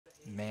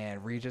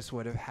man, Regis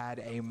would have had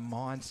a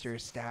monster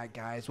stat,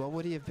 guys. What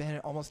would he have been?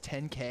 Almost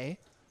 10K?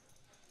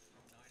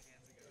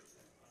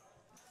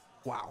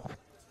 Wow.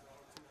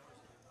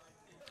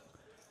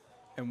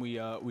 And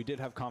we did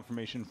have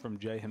confirmation from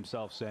Jay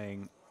himself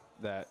saying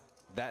that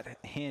that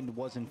hand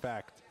was in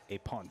fact a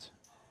punt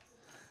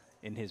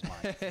in his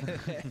mind.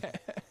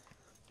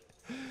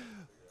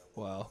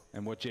 Well,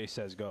 and what Jay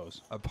says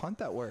goes. A punt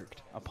that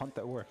worked. A punt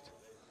that worked.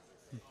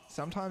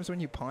 Sometimes when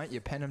you punt, you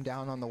pin him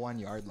down on the 1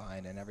 yard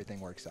line and everything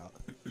works out.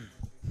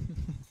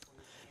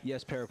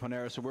 Yes,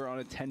 Paraponera. So we're on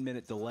a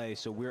 10-minute delay.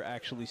 So we're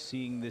actually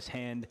seeing this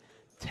hand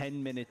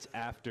 10 minutes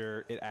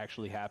after it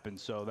actually happened.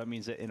 So that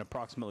means that in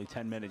approximately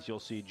 10 minutes, you'll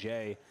see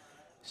Jay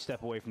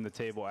step away from the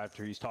table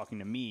after he's talking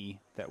to me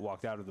that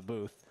walked out of the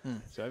booth.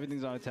 So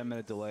everything's on a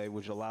 10-minute delay,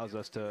 which allows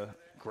us to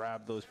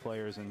grab those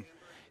players and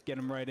get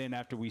them right in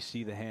after we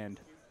see the hand.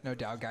 No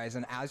doubt, guys.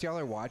 And as y'all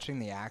are watching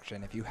the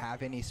action, if you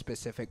have any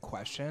specific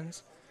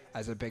questions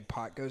as a big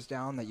pot goes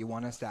down that you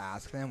want us to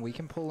ask them, we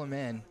can pull them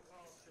in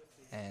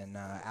and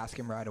ask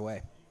him right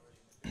away.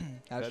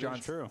 That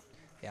is true.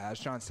 Yeah, as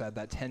John said,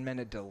 that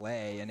 10-minute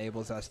delay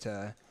enables us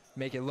to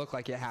make it look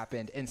like it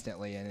happened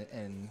instantly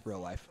in real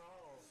life.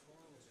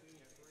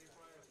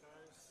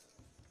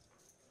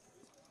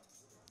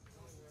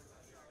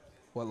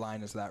 What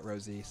line is that,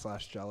 Rosie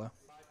 / Jello?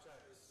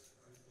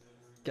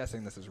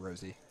 Guessing this is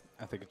Rosie.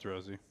 I think it's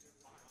Rosie.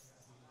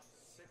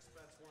 6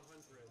 bets 100.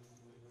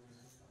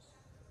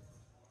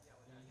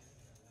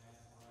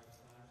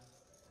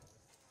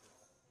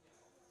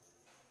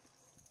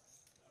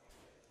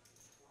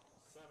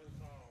 7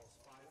 calls,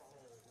 5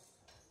 folds.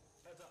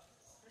 Heads up.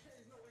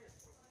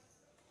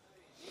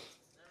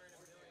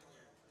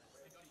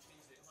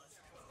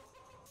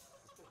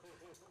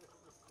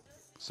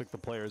 Looks like the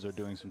players are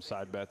doing some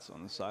side bets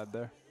on the side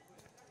there.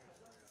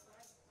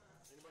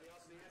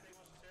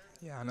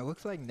 Yeah, and it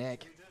looks like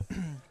Nick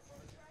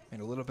made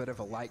a little bit of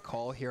a light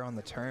call here on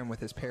the turn with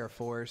his pair of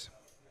 4s.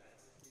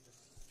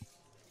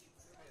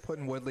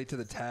 Putting Woodley to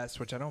the test,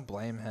 which I don't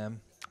blame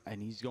him.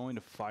 And he's going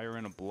to fire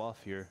in a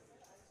bluff here.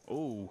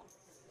 Oh.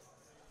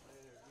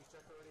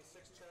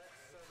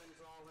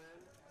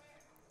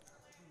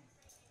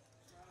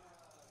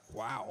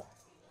 Wow.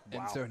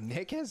 And so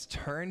Nick has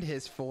turned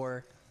his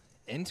 4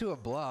 into a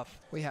bluff.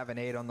 We have an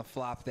 8 on the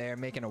flop there,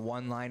 making a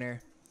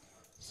one-liner.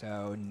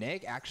 So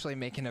Nick actually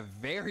making a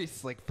very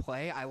slick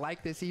play. I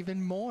like this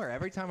even more.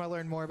 Every time I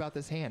learn more about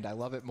this hand, I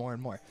love it more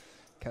and more.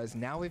 Because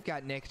now we've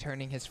got Nick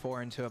turning his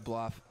 4 into a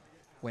bluff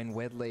when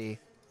Woodley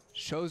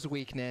shows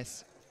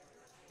weakness,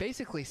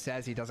 basically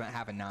says he doesn't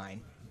have a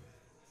 9.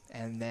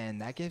 And then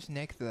that gives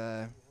Nick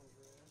the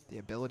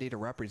ability to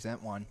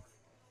represent one.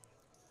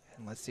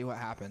 And let's see what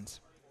happens.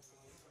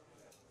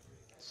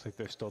 It's like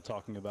they're still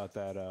talking about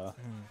that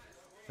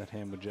that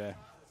hand with Jay.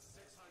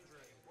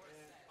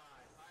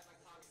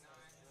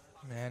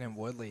 Man, and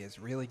Woodley is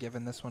really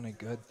giving this one a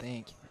good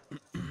think.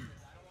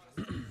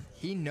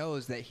 He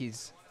knows that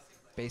he's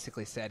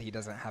basically said he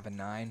doesn't have a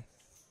 9.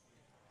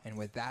 And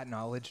with that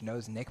knowledge,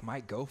 knows Nick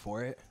might go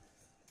for it.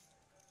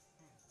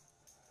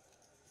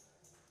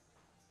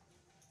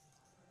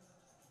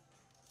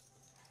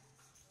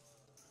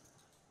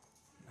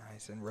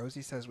 Nice. And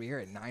Rosie says we are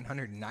at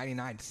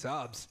 999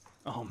 subs.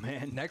 Oh,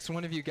 man. Next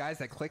one of you guys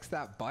that clicks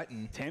that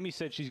button. Tammy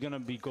said she's going to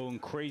be going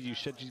crazy.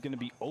 She said she's going to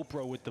be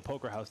Oprah with the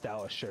Poker House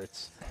Dallas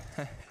shirts.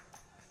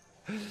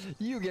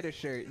 You get a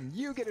shirt, and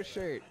you get a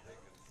shirt.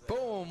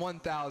 Boom,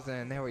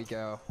 1,000. There we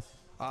go.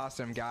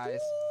 Awesome, guys.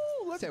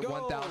 Woo, let's hit go.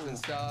 1,000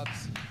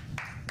 subs.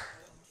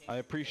 I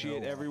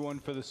appreciate everyone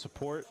for the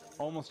support.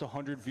 Almost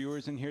 100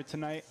 viewers in here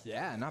tonight.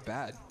 Yeah, not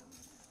bad.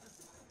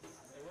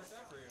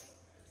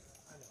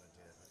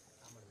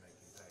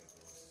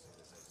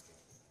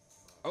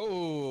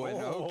 Oh, and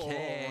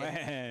okay.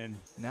 Man.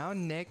 Now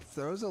Nick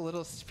throws a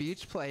little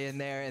speech play in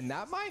there, and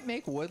that might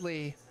make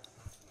Woodley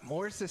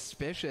more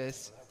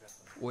suspicious.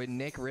 Would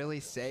Nick really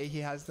say he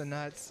has the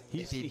nuts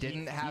if he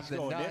didn't have the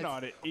nuts? He's going in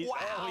on it.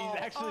 Wow. He's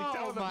actually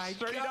telling them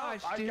straight up,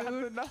 I got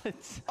the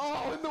nuts.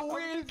 Oh, and the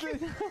win.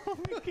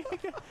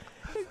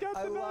 He's got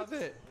the I nuts. love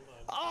it.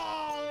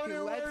 Oh, and He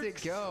it lets works.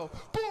 it go.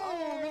 Boom,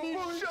 and he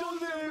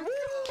shows it.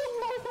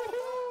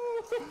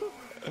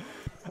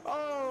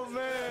 Oh,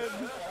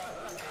 man.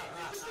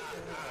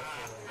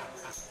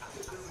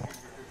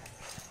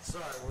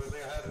 Sorry, I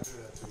had to do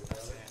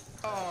that to you.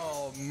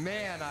 Oh,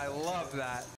 man, I love that.